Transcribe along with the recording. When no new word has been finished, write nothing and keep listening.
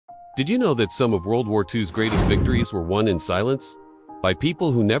Did you know that some of World War II's greatest victories were won in silence? By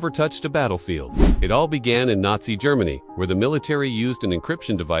people who never touched a battlefield. It all began in Nazi Germany, where the military used an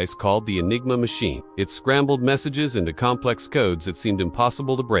encryption device called the Enigma machine. It scrambled messages into complex codes that seemed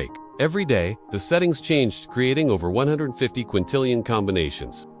impossible to break. Every day, the settings changed, creating over 150 quintillion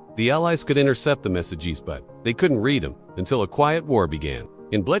combinations. The Allies could intercept the messages, but they couldn't read them until a quiet war began.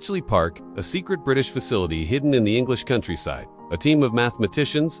 In Bletchley Park, a secret British facility hidden in the English countryside, a team of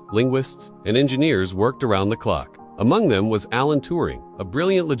mathematicians, linguists, and engineers worked around the clock. Among them was Alan Turing, a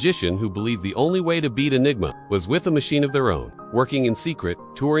brilliant logician who believed the only way to beat Enigma was with a machine of their own. Working in secret,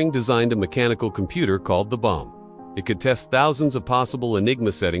 Turing designed a mechanical computer called the Bombe. It could test thousands of possible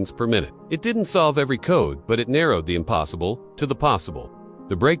Enigma settings per minute. It didn't solve every code, but it narrowed the impossible to the possible.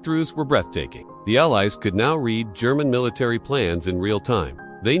 The breakthroughs were breathtaking. The Allies could now read German military plans in real time.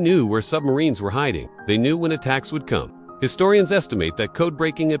 They knew where submarines were hiding. They knew when attacks would come. Historians estimate that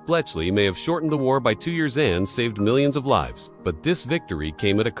code-breaking at Bletchley may have shortened the war by 2 years and saved millions of lives. But this victory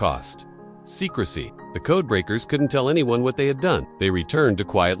came at a cost. Secrecy. The codebreakers couldn't tell anyone what they had done. They returned to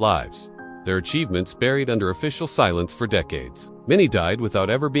quiet lives, their achievements buried under official silence for decades. Many died without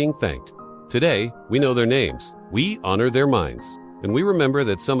ever being thanked. Today, we know their names. We honor their minds. And we remember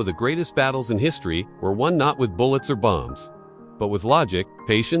that some of the greatest battles in history were won not with bullets or bombs, but with logic,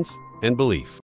 patience, and belief.